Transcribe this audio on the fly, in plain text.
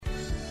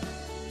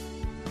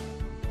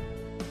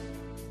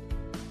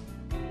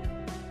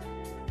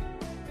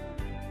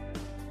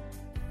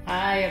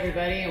Hi,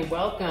 everybody, and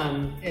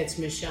welcome. It's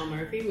Michelle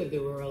Murphy with the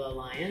Rural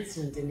Alliance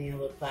and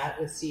Danielle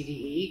LaPlatte with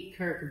CDE.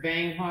 Kirk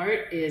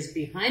Banghart is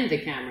behind the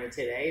camera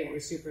today, and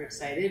we're super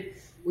excited.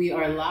 We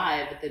are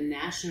live at the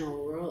National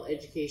Rural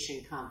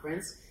Education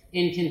Conference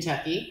in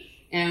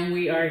Kentucky, and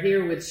we are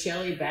here with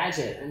Shelley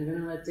Badgett. I'm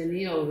going to let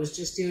Danielle, was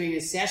just doing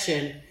a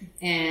session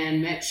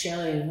and met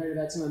Shelley and heard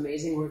about some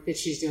amazing work that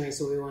she's doing,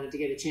 so we wanted to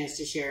get a chance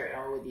to share it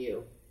all with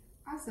you.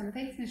 Awesome.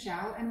 Thanks,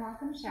 Michelle, and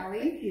welcome, Shelley.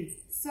 Thank you.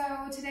 So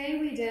today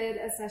we did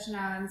a session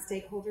on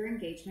stakeholder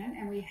engagement,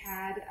 and we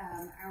had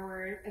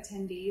our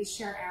attendees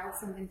share out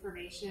some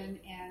information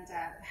and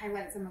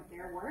highlight some of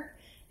their work.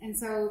 And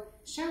so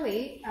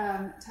Shelley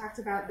talked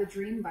about the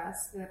Dream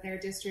Bus that their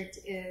district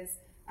is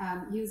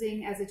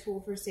using as a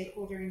tool for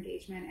stakeholder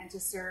engagement and to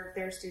serve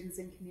their students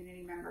and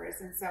community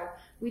members. And so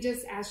we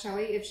just asked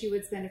Shelley if she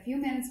would spend a few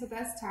minutes with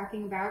us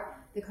talking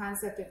about the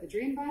concept of the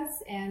Dream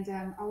Bus, and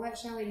I'll let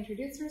Shelley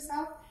introduce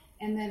herself,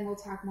 and then we'll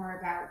talk more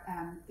about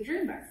the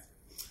Dream Bus.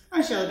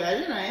 I'm Shelley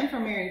Badgett. I am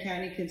from Marion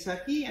County,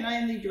 Kentucky, and I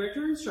am the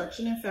Director of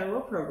Instruction and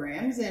Federal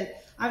Programs. And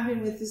I've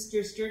been with this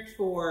district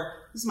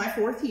this is my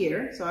fourth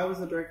year. So I was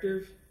the Director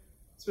of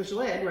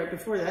Special Ed right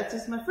before that.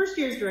 This is my first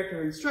year as Director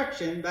of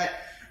Instruction, but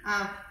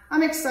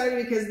I'm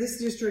excited because this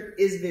district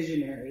is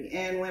visionary.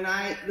 And when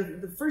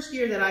the first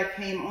year that I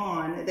came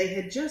on, they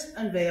had just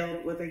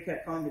unveiled what they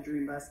kept calling the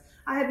Dream Bus.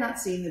 I had not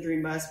seen the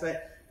Dream Bus,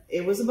 but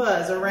it was a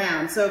buzz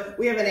around. So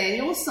we have an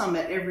annual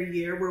summit every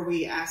year where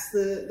we ask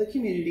the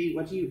community,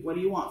 what do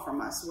you want from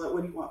us? What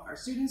do you want our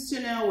students to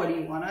know? What do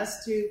you want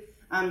us to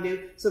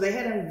do? So they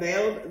had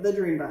unveiled the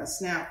Dream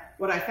Bus. Now,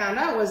 what I found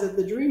out was that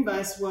the Dream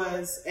Bus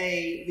was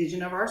a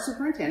vision of our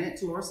superintendent,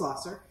 Dolores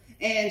Losser,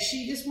 and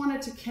she just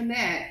wanted to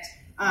connect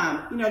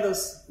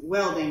those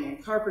welding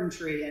and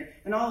carpentry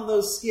and all of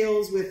those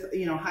skills with,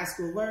 high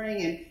school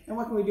learning and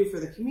what can we do for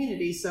the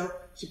community. So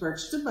she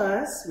purchased a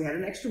bus. We had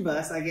an extra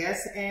bus, I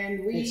guess, and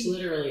It's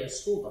literally a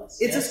school bus.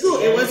 It's a school.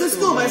 It was a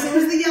school bus. It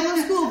was the yellow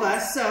school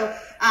bus. So,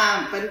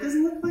 but it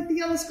doesn't look like the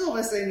yellow school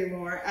bus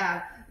anymore.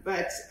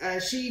 But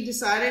she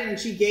decided, and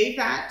she gave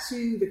that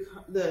to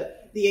the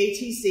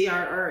ATC,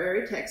 our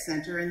area tech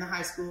center in the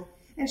high school,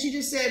 and she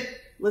just said,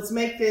 let's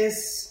make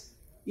this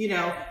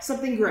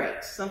something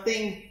great,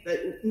 something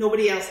that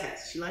nobody else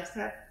has. She likes to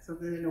have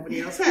something that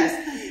nobody else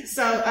has.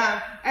 So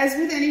as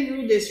with any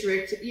rural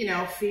district,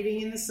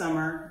 feeding in the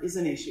summer is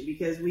an issue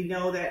because we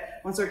know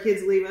that once our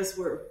kids leave us,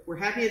 we're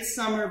happy it's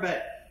summer,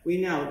 but we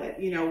know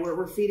that,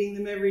 we're feeding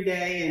them every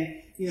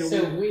day. And,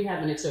 so we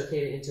have an It's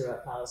Okay to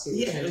Interrupt policy.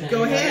 Yeah,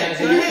 go ahead.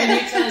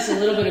 Can you tell us a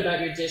little bit about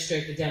your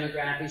district, the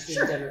demographic,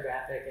 student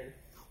demographic?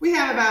 We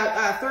have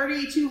about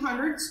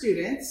 3,200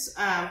 students.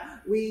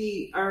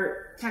 We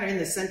are kind of in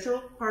the central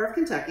part of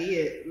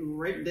Kentucky,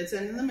 right dead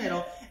center in the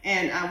middle,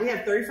 and we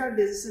have 35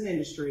 business and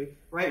industry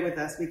right with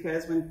us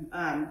because when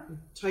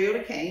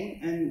Toyota came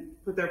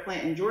and put their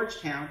plant in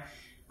Georgetown,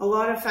 a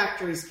lot of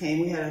factories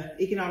came. We had an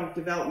economic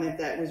development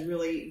that was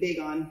really big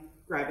on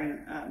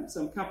grabbing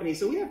some companies.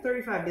 So we have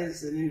 35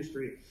 business and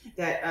industry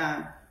that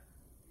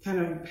kind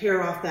of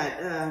pair off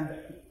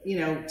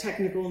that,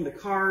 technical and the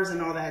cars and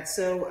all that.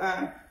 So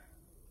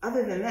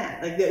other than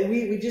that,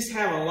 we just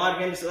have a lot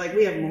of industry.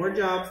 We have more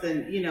jobs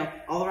than,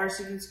 all of our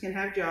students can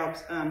have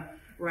jobs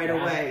right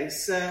away.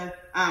 So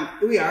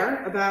we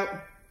are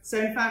about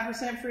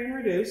 75% free and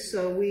reduced.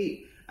 So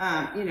we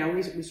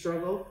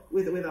struggle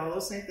with all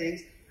those same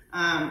things.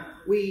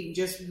 We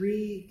just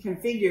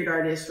reconfigured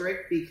our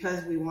district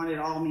because we wanted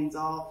all means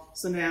all.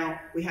 So now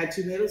we had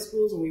 2 middle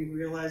schools and we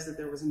realized that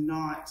there was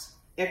not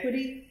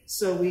equity.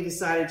 So we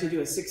decided to do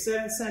a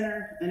 6-7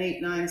 center, an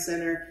 8-9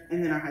 center,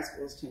 and then our high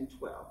school is 10-12.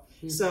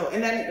 Mm-hmm. So,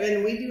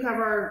 and we do have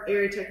our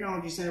area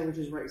technology center, which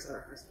is right beside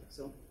our high school.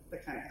 So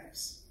that kind of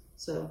helps.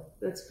 So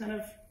that's kind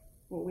of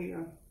what we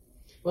are.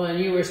 Well, and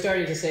you were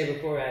starting to say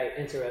before I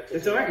interrupted.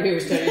 It's all right. You were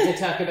starting to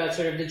talk about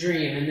sort of the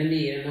dream and the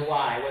need and the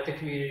why, what the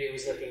community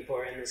was looking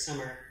for in the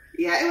summer.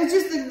 Yeah, it was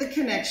just the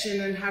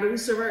connection and how do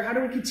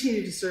we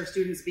continue to serve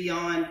students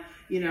beyond,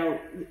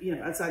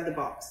 outside the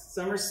box.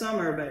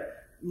 Summer,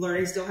 but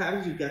learning still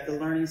happens. You've got the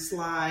learning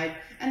slide,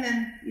 and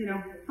then,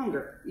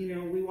 hunger.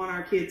 We want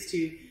our kids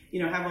to,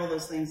 have all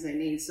those things they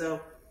need.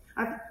 So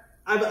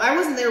I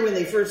wasn't there when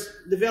they first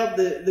developed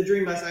the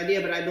Dream Bus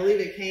idea, but I believe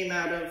it came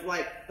out of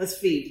let's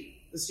feed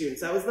the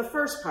students. That was the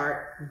first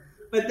part.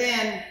 But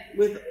then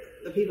with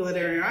the people that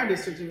are in our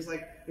district, it was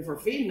if we're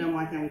feeding them,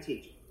 why can't we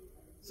teach them?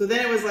 So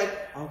then it was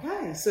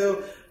okay,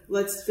 so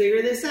let's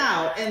figure this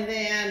out. And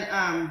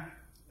then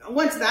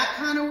once that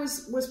kind of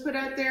was put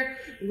out there,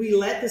 they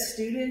let the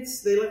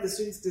students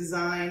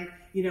design,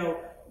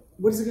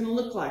 what is it going to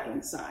look like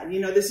inside?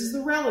 This is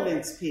the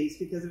relevance piece,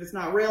 because if it's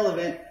not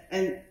relevant,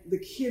 and the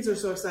kids are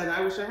so excited,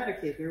 I wish I had a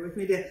kid here with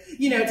me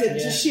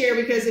to share,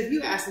 because if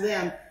you ask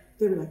them,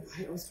 they were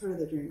I was part of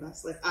the Dream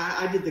Bus.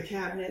 I did the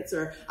cabinets,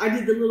 or I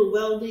did the little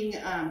welding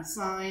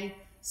sign.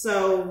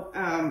 So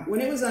when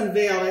it was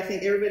unveiled, I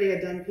think everybody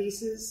had done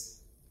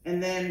pieces,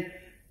 and then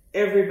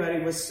everybody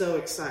was so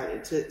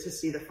excited to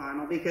see the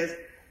final, because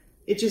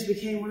it just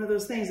became one of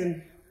those things.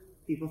 And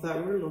People thought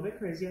we were a little bit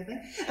crazy, I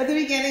think. At the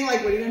beginning,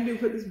 like, what are you going to do,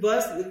 put this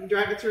bus,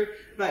 drive it through?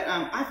 But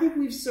I think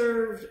we've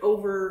served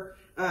over,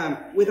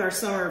 with our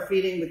summer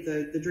feeding with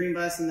the Dream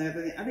Bus and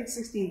everything, I think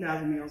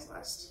 16,000 meals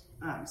last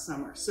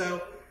summer.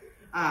 So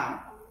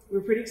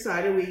we're pretty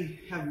excited. We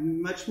have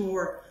much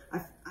more.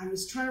 I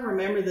was trying to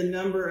remember the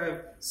number of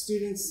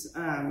students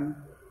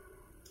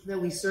that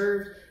we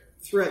served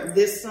throughout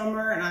this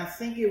summer, and I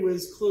think it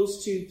was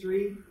close to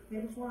 300,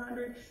 maybe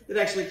 400 that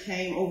actually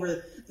came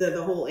over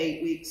the whole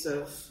 8 weeks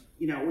of,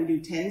 we do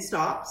 10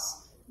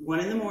 stops, 1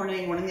 in the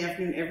morning, 1 in the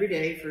afternoon every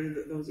day for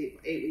those 8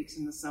 weeks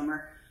in the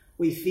summer.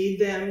 We feed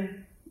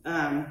them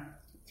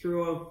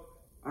through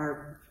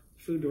our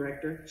food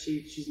director.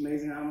 She's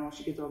amazing. I don't know,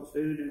 she gets all the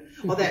food and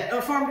all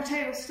that farm to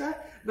table stuff.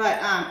 But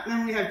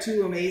then we have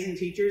 2 amazing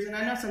teachers, and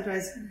I know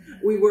sometimes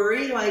we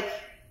worry, like,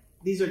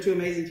 these are 2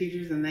 amazing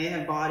teachers and they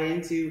have bought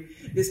into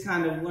this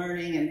kind of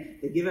learning and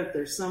they give up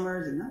their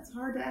summers, and that's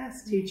hard to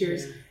ask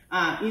teachers.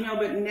 But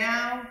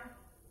now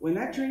when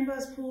that Dream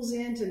Bus pulls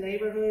into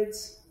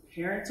neighborhoods,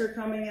 parents are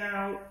coming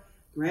out,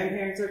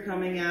 grandparents are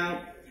coming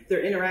out,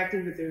 they're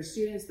interacting with their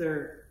students,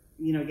 they're,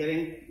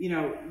 getting,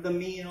 the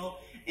meal.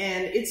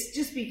 And it's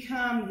just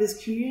become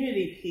this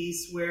community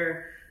piece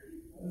where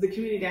the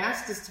community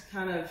asked us to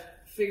kind of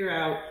figure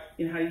out,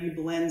 how you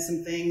blend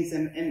some things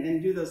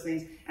and do those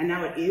things. And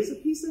now it is a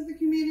piece of the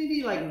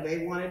community, like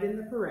they want it in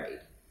the parade.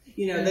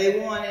 They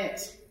want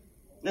it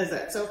as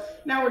that. So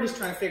now we're just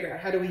trying to figure out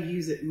how do we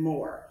use it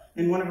more.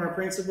 And one of our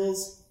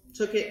principals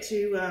took it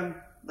to,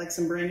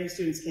 some brand new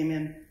students came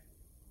in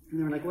and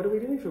they were like, what are we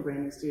doing for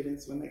brand new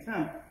students when they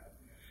come?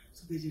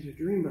 So they did a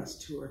Dream Bus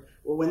tour.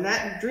 Well, when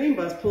that Dream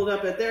Bus pulled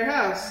up at their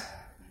house,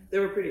 they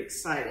were pretty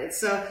excited.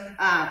 So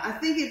I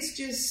think it's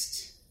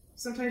just,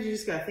 sometimes you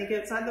just got to think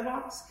outside the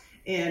box,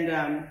 and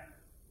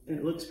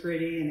it looks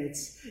pretty, and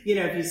it's,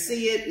 if you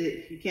see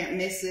it, you can't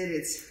miss it.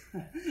 It's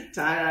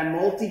tie-dye,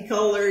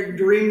 multicolored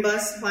Dream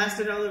Bus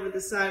plastered all over the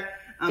side.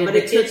 But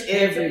it took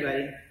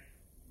everybody.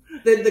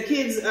 The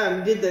kids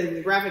did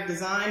the graphic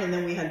design, and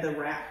then we had the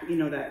wrap,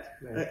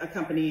 a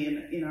company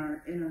in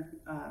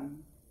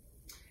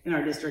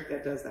our district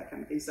that does that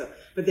kind of thing. So,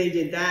 but they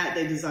did that.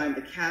 They designed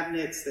the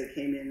cabinets. They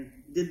came in,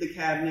 did the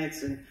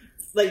cabinets, and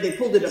they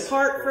pulled it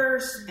apart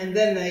first, and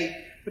then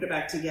they put it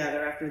back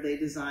together after they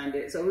designed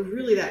it. So it was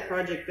really that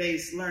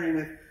project-based learning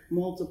with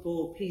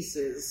multiple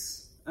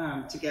pieces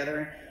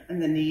together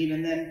and the need.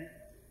 And then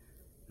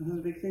it was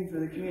a big thing for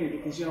the community,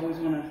 because you always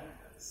want to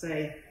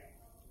say,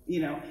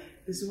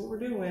 this is what we're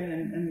doing,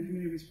 and the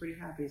community was pretty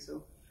happy.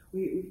 So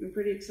we've been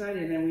pretty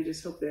excited, and we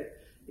just hope that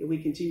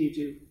we continue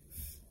to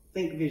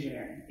think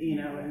visionary,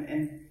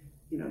 and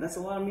that's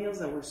a lot of meals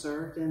that were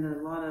served, and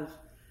a lot of,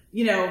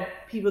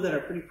 people that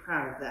are pretty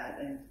proud of that,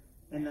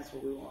 and that's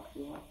what we want.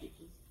 We want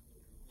people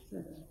to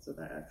say that. So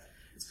that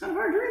it's kind of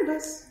our Dream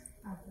Bus.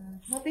 Awesome.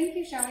 Well, thank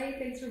you, Shelley.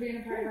 Thanks for being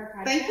a part of our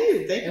podcast. Thank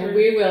you. And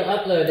we will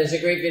upload. There's a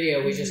great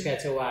video we just got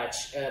to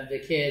watch of the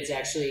kids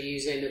actually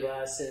using the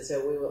bus, and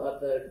so we will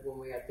upload when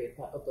we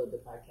upload the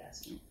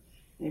podcast.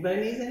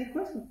 Anybody needs any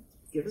questions,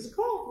 give us a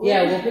call.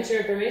 We'll put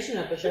your information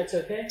up if that's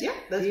okay. Yeah,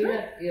 that's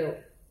great.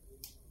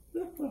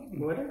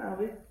 Whatever, I'll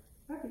be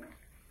happy.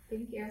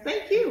 Thank you.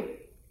 Thank you.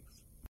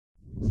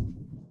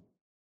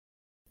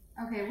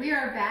 Okay, we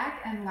are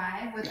back and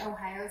live with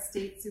Ohio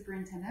State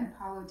Superintendent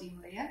Paulo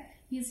DeMaria.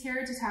 He's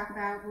here to talk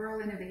about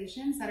rural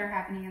innovations that are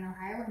happening in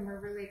Ohio, and we're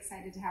really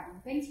excited to have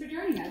him. Thanks for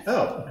joining us.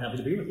 Oh, I'm happy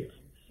to be with you.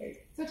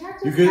 So talk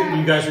to us about...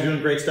 You guys are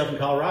doing great stuff in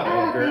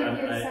Colorado.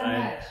 Thank you so much.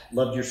 I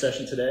loved your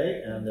session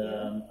today, and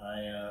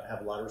I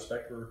have a lot of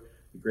respect for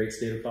the great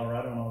state of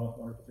Colorado and all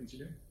the wonderful things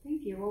you're doing.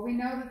 Thank you. Well, we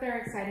know that there are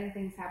exciting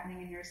things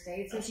happening in your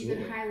state, so Absolutely. If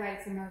you could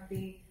highlight some of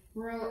the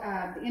rural,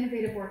 the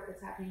innovative work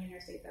that's happening in your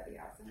state, that'd be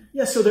awesome.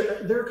 Yeah, so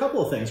there are a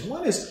couple of things.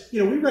 One is,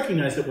 we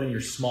recognize that when you're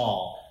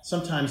small,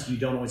 sometimes you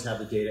don't always have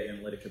the data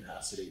analytic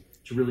capacity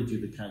to really do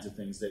the kinds of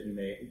things that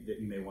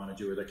you may want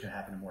to do, or that can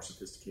happen in more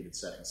sophisticated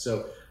settings.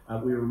 So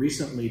we were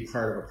recently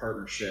part of a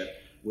partnership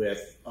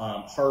with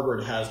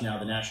Harvard has now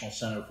the National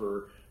Center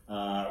for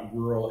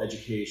Rural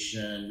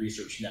Education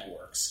Research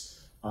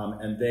Networks.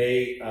 And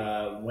they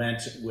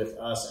went with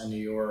us in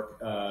New York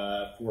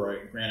for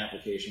a grant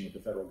application with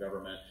the federal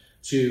government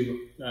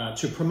to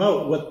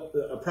promote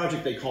a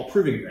project they call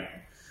Proving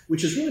Ground,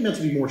 which is really meant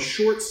to be more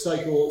short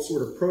cycle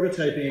sort of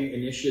prototyping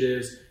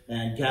initiatives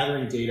and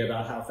gathering data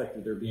about how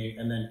effective they're being,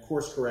 and then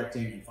course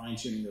correcting and fine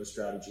tuning those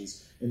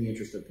strategies in the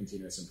interest of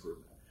continuous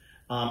improvement.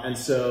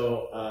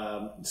 So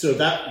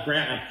that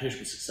grant application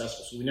was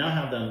successful. So we now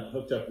have them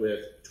hooked up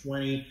with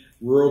 20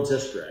 rural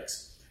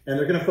districts, and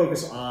they're going to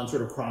focus on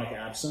sort of chronic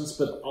absence,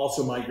 but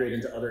also migrate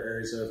into other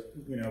areas of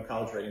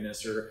college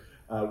readiness or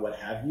what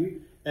have you.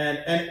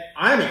 And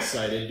I'm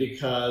excited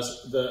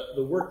because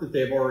the work that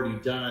they've already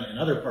done in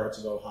other parts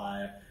of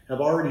Ohio have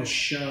already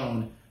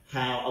shown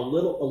how a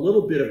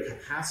little bit of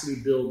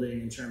capacity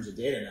building in terms of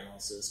data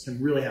analysis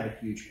can really have a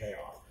huge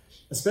payoff,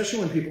 especially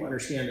when people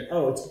understand that,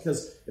 it's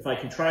because if I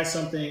can try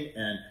something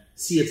and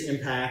see its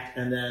impact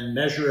and then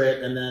measure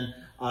it and then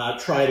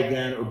try it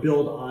again or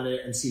build on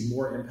it and see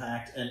more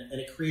impact. And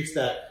it creates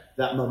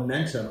that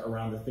momentum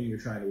around the thing you're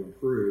trying to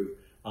improve.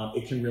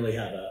 It can really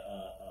have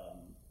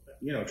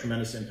a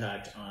tremendous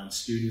impact on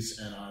students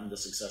and on the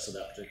success of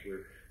that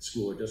particular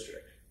school or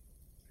district.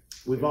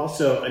 We've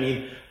also,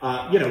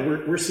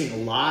 we're seeing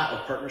a lot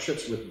of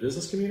partnerships with the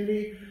business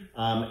community.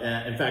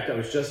 And in fact, I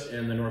was just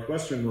in the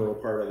northwestern rural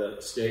part of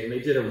the state, and they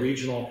did a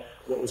regional,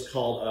 what was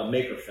called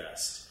Maker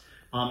Fest.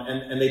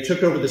 And they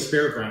took over the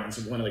fairgrounds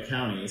of one of the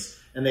counties,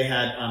 and they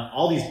had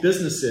all these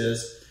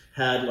businesses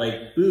had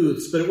like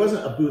booths, but it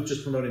wasn't a booth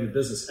just promoting the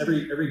business.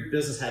 Every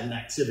business had an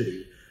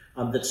activity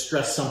that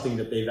stressed something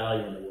that they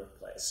value in the workplace.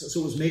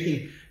 So it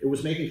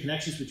was making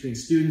connections between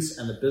students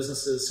and the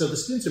businesses. So the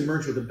students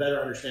emerged with a better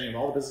understanding of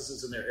all the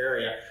businesses in their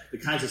area, the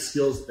kinds of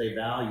skills that they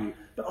value,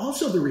 but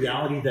also the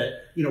reality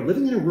that,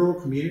 living in a rural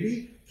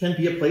community can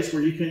be a place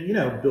where you can,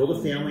 build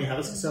a family, have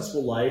a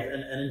successful life,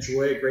 and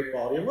enjoy a great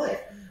quality of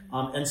life.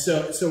 And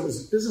so it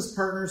was business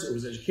partners, it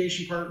was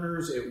education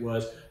partners, it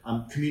was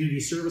community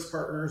service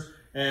partners,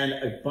 and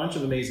a bunch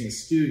of amazing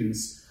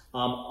students.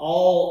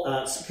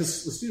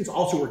 Because the students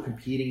also were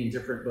competing in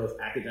different both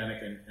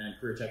academic and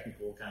career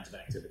technical kinds of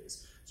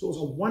activities. So it was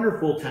a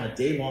wonderful kind of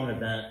day-long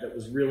event that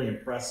was really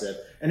impressive.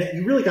 And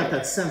you really got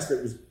that sense that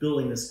it was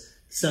building this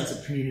sense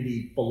of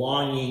community,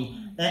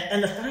 belonging,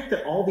 and the fact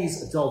that all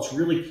these adults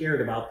really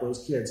cared about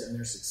those kids and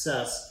their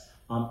success,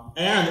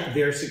 and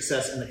their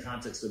success in the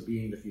context of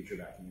being the future of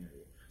that community.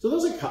 So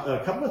those are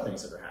a couple of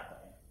things that are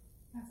happening.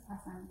 That's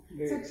awesome.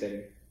 Very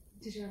exciting.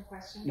 Did you have a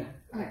question? No.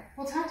 Okay.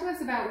 Well, talk to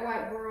us about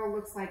what rural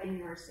looks like in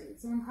your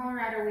state. So in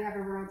Colorado, we have a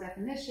rural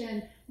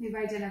definition. We've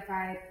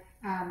identified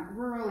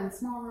rural and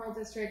small rural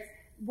districts.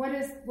 What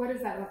does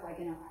that look like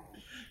in Ohio?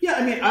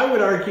 Yeah, I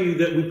would argue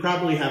that we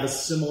probably have a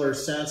similar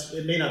sense.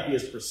 It may not be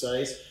as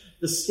precise.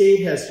 The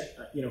state has,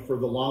 for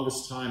the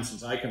longest time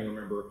since I can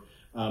remember,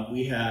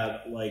 we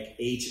have like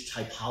 8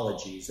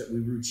 typologies that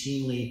we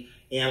routinely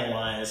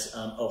analyze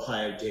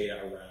Ohio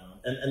data around.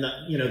 And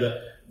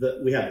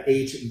we have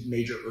 8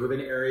 major urban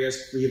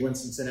areas: Cleveland,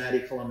 Cincinnati,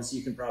 Columbus.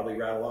 You can probably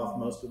rattle off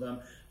most of them.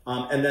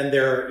 And then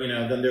there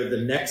are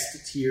the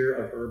next tier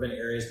of urban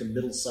areas, the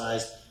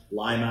middle-sized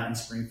Lima and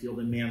Springfield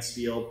and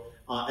Mansfield.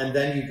 And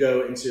then you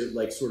go into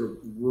like sort of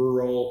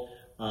rural,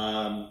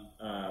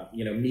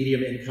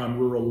 medium income,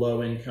 rural,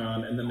 low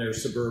income, and then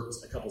there's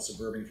a couple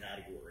suburban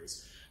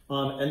categories.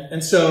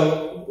 And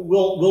so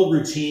we'll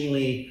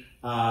routinely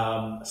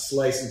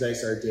slice and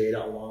dice our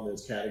data along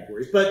those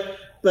categories. But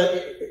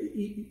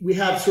we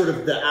have sort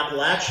of the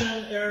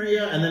Appalachian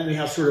area, and then we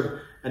have sort of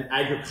an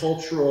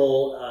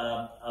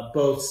agricultural,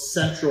 both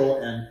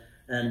central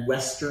and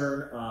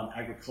western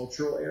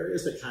agricultural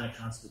areas that kind of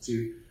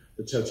constitute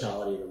the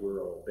totality of the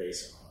rural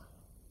basin.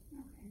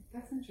 Okay,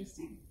 that's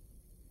interesting.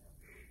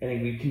 I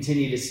think we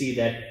continue to see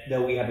that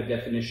though we have a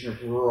definition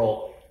of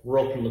rural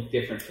can look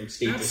different from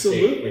state to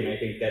state. And I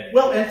think that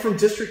and from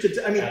district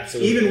to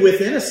absolutely. Even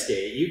within a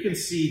state, you can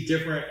see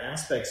different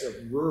aspects of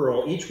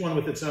rural, each one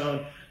with its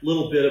own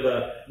little bit of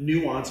a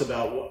nuance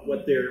about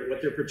what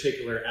their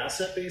particular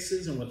asset base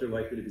is and what they're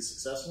likely to be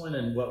successful in,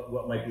 and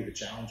what might be the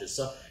challenges.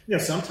 So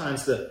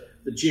sometimes the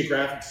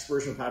geographic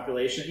dispersion of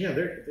population,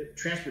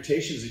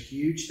 transportation is a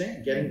huge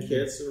thing, getting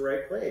kids to the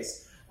right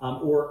place.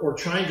 Or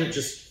trying to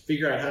just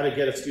figure out how to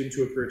get a student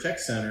to a career tech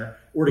center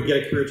or to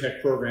get a career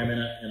tech program in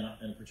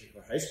a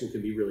particular high school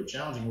can be really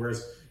challenging.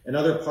 Whereas in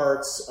other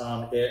parts,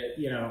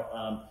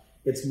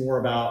 it's more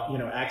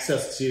about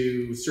access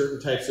to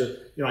certain types of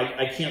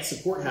I can't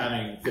support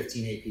having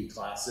 15 AP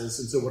classes,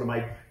 and so what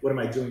am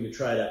I doing to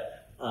try to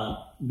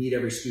meet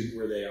every student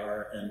where they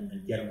are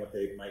and get them what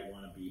they might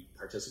want to be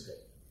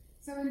participating.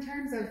 So in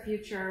terms of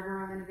future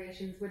rural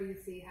innovations, what do you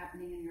see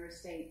happening in your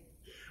state?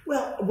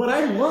 Well, what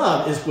I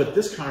love is what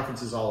this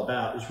conference is all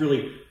about, is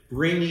really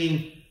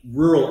bringing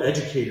rural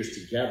educators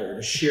together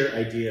to share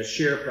ideas,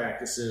 share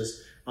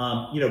practices,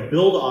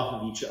 build off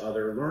of each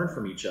other, learn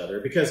from each other.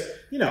 Because,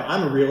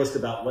 I'm a realist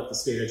about what the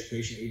state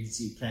education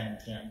agency can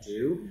and can't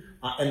do,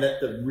 and that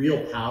the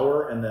real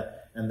power and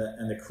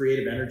the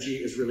creative energy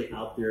is really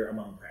out there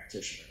among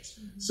practitioners.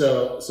 Mm-hmm.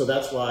 So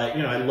that's why,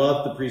 I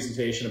love the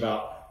presentation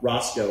about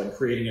Roscoe and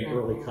creating an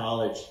early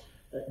college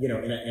in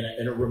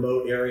a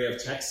remote area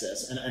of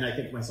Texas. And I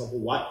think to myself,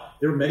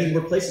 there are many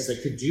more places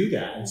that could do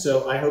that. And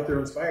so I hope they're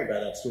inspired by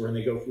that story and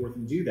they go forth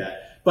and do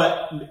that.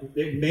 But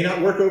it may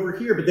not work over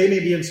here, but they may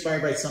be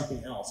inspired by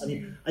something else.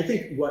 I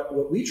think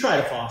what we try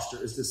to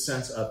foster is this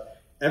sense of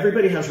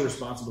everybody has a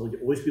responsibility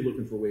to always be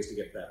looking for ways to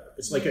get better.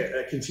 It's like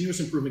a continuous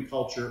improvement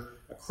culture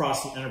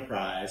across the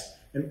enterprise.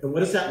 And what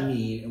does that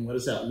mean? And what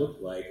does that look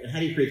like? And how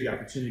do you create the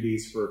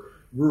opportunities for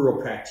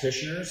rural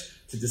practitioners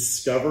to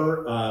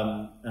discover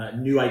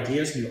new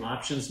ideas, new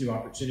options, new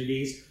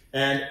opportunities,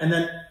 and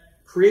then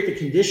create the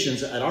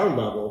conditions at our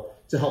level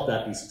to help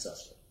that be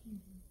successful?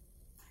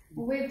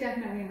 Well, we've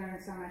definitely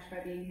learned so much by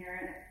being here.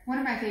 And one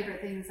of my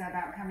favorite things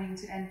about coming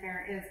to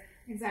NFAIR is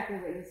exactly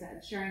what you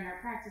said, sharing our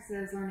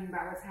practices, learning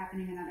about what's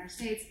happening in other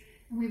states.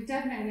 And we've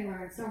definitely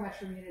learned so much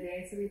from you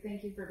today, so we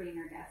thank you for being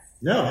our guest.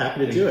 No,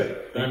 happy to do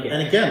it.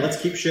 And again, let's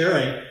keep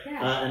sharing,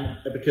 and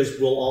because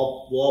we'll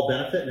all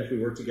benefit, and if we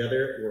work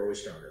together, we're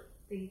always stronger.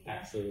 Thank you.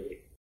 Absolutely.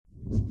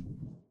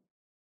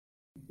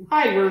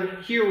 Hi,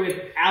 we're here with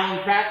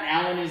Alan Pratt, and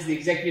Alan is the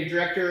Executive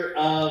Director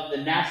of the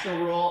National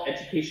Rural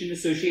Education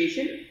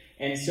Association.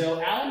 And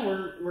so,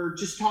 Alan, we're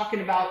just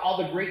talking about all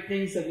the great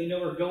things that we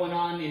know are going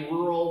on in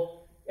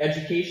rural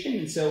education,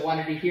 and so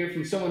wanted to hear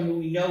from someone who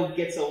we know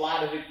gets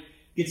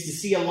to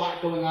see a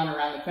lot going on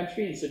around the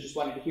country, and so just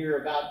wanted to hear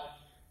about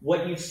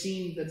what you've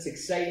seen that's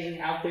exciting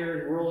out there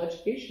in rural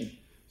education.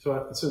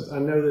 So since I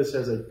know this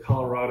as a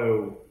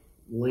Colorado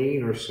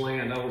lean or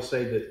slant, I will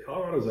say that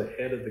Colorado's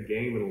ahead of the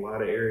game in a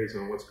lot of areas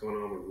on what's going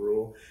on with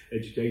rural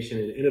education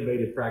and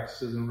innovative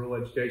practices in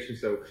rural education.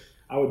 So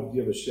I would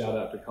give a shout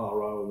out to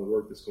Colorado and the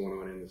work that's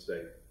going on in the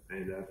state.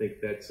 And I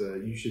think that's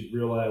you should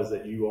realize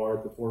that you are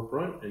at the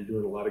forefront and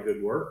doing a lot of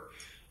good work.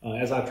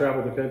 As I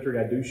travel the country,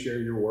 I do share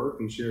your work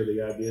and share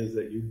the ideas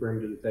that you bring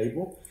to the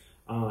table.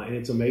 And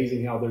it's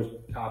amazing how there's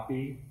a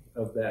copy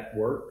of that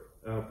work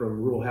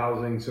from rural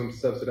housing, some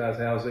subsidized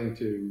housing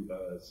to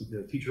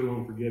teacher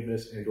loan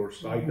forgiveness and or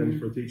stipends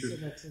for teachers.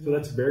 So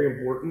that's very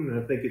important. And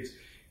I think it's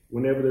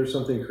whenever there's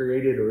something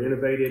created or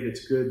innovated,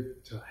 it's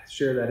good to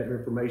share that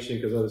information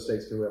because other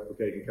states can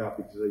replicate and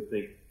copy because they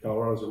think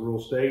Colorado's a rural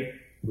state.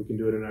 We can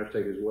do it in our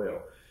state as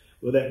well.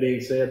 With that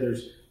being said,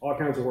 there's all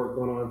kinds of work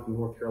going on from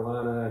North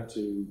Carolina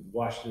to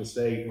Washington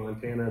State,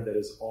 Montana, that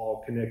is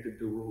all connected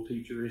to rural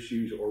teacher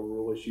issues or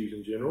rural issues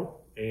in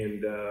general.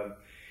 And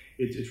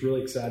it's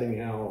really exciting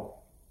how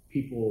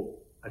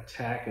people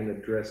attack and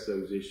address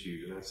those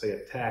issues. And I say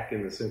attack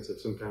in the sense of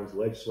sometimes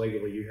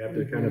legislatively you have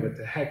to kind of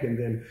attack and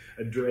then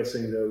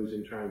addressing those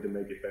and trying to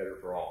make it better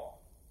for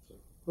all. So.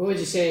 What would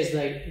you say is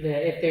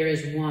if there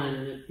is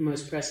one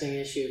most pressing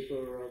issue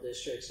for rural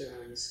districts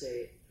around the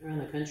state, around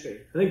the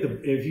country? I think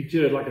if you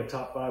did like a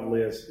top 5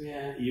 list,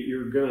 yeah,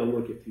 you're going to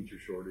look at teacher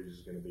shortage is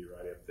going to be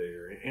right up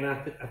there. And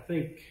I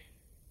think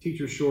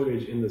teacher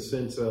shortage in the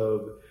sense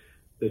of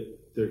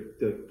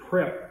the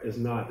prep is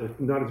there's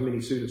not as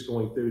many students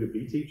going through to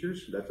be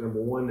teachers. That's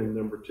number one. And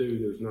number two,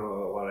 there's not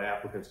a lot of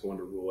applicants going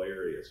to rural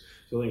areas.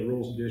 So I think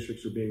rural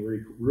districts are being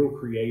real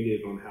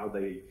creative on how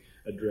they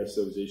address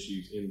those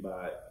issues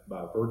by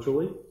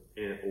virtually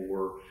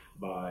or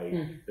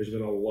by there's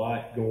been a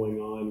lot going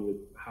on with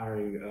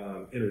hiring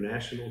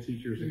international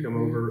teachers to come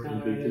over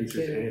and be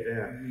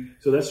teachers.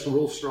 So that's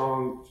real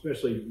strong,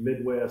 especially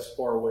Midwest,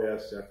 Far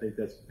West. I think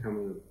that's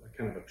becoming a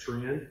kind of a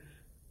trend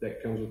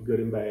that comes with good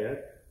and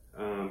bad.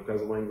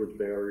 Because of language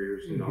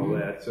barriers and all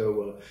that,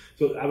 so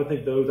I would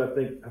think those. I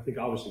think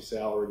obviously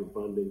salary and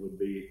funding would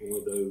be one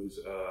of those.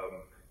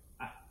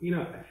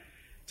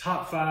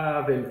 Top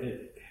 5,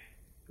 and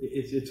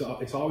it's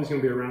always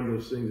going to be around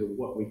those things of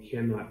what we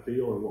cannot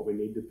feel and what we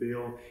need to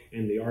feel,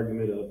 and the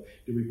argument of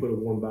do we put a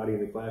warm body in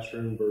the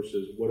classroom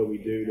versus what do we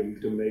do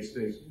to make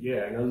things.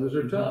 Yeah, and those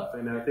are tough,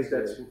 and I think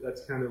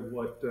that's kind of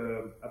what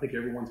I think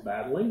everyone's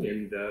battling,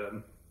 and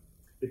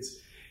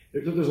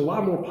there's a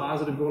lot more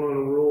positive going on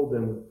in rural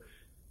than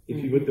if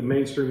you look at the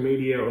mainstream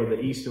media or the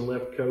east and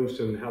left coast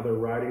and how they're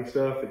writing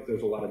stuff.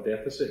 There's a lot of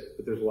deficit,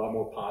 but there's a lot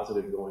more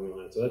positive going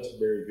on. So that's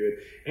very good.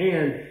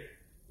 And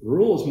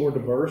rural is more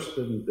diverse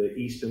than the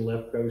east and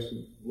left coast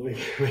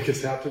make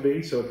us out to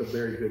be. So it's a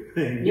very good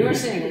thing. You were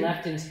saying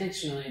left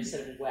intentionally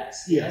instead of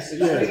west. Yes.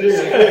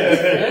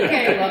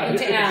 Okay, welcome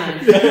to Alan.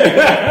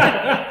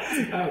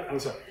 I'm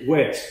sorry,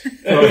 west.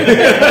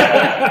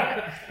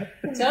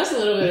 Tell us a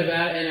little bit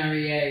about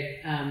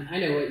NREA. I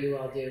know what you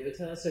all do, but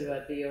tell us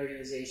about the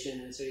organization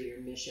and sort of your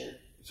mission.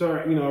 So,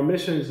 our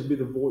mission is to be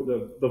the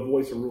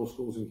voice of rural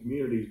schools and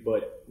communities.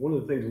 But one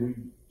of the things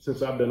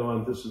since I've been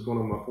on, this is going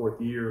on my 4th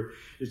year,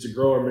 is to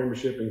grow our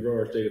membership and grow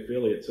our state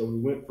affiliates. So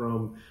we went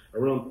from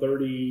around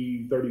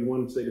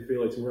 31 state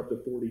affiliates, and we're up to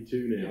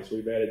 42 now. So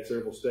we've added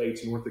several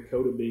states, North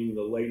Dakota being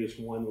the latest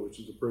one, which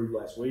was approved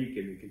last week,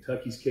 and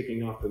Kentucky's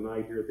kicking off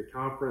tonight here at the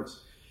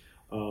conference.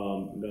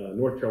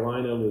 North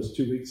Carolina was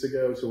 2 weeks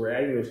ago, so we're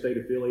adding those state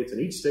affiliates,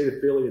 and each state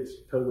affiliate's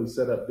totally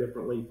set up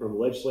differently from a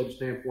legislative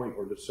standpoint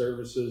or the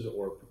services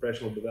or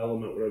professional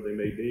development, whatever they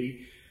may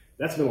be.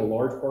 That's been a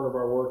large part of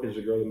our work, is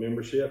to grow the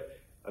membership.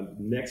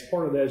 Next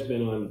part of that has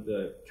been on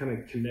the kind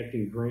of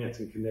connecting grants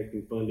and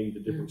connecting funding to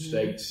different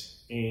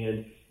states,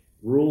 and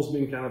rural's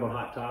been kind of a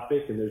hot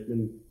topic, and there's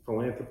been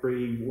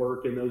philanthropy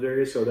work in those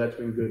areas, so that's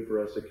been good for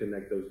us to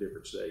connect those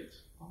different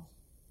states.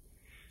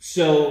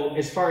 So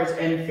as far as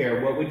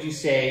NFAIR, what would you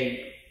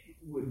say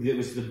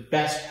was the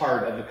best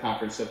part of the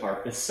conference so far,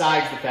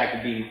 besides the fact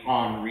of being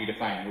on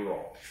Redefining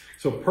Rural?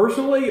 So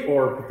personally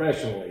or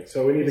professionally?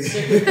 So we need to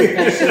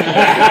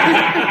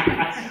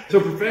So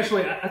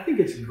professionally, I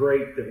think it's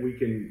great that we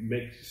can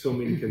make so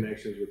many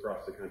connections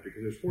across the country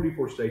because there's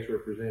 44 states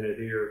represented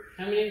here.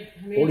 How many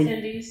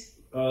attendees?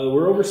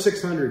 We're over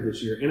 600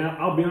 this year. And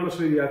I'll be honest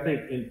with you, I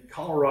think in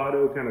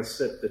Colorado kind of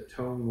set the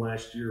tone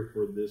last year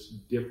for this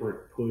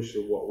different push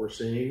of what we're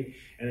seeing.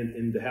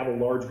 And to have a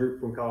large group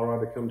from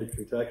Colorado come to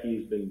Kentucky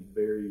has been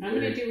very... How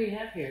many do we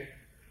have here?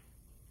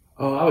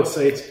 I would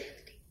say it's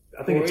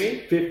I think 40?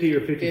 it's 50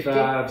 or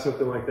 55,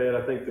 something like that.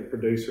 I think the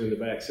producer in the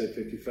back said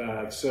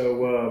 55.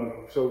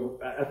 So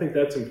I think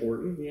that's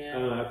important.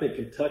 Yeah. I think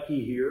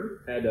Kentucky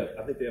here had,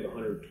 I think they have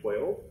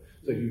 112.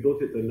 So if you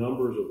looked at the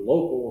numbers of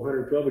local,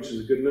 112, which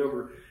is a good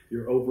number,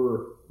 you're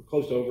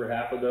close to over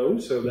half of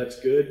those. So that's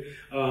good.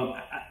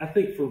 I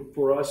think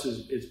for us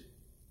is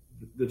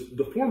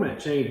the format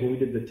changed when we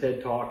did the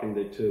TED Talk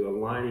and to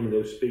aligning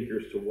those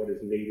speakers to what is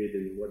needed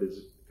and what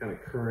is kind of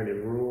current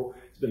and rural.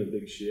 It's been a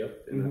big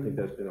shift, and I think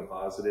that's been a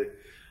positive.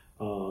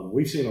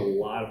 We've seen a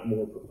lot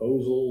more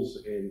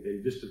proposals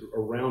and just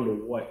around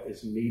what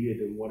is needed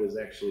and what is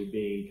actually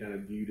being kind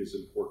of viewed as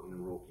important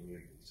in rural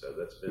communities. So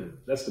that's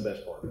the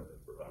best part of it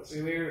for us.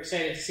 We were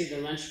excited to see the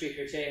lunch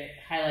speaker today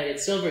highlighted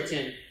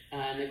Silverton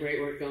and the great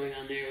work going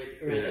on there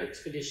around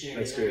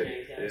expeditionary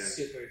learning. That was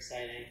super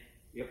exciting.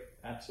 Yep,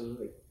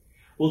 absolutely.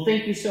 Well,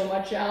 thank you so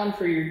much, Alan,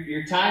 for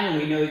your time,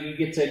 and we know you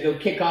get to go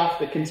kick off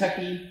the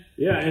Kentucky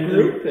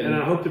group. And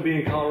I hope to be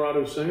in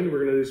Colorado soon.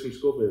 We're going to do some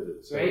school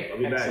visits. So Great. I'll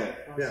be Excellent.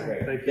 back. Awesome.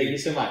 Yeah, thank you. Thank you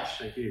so much.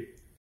 Thank you.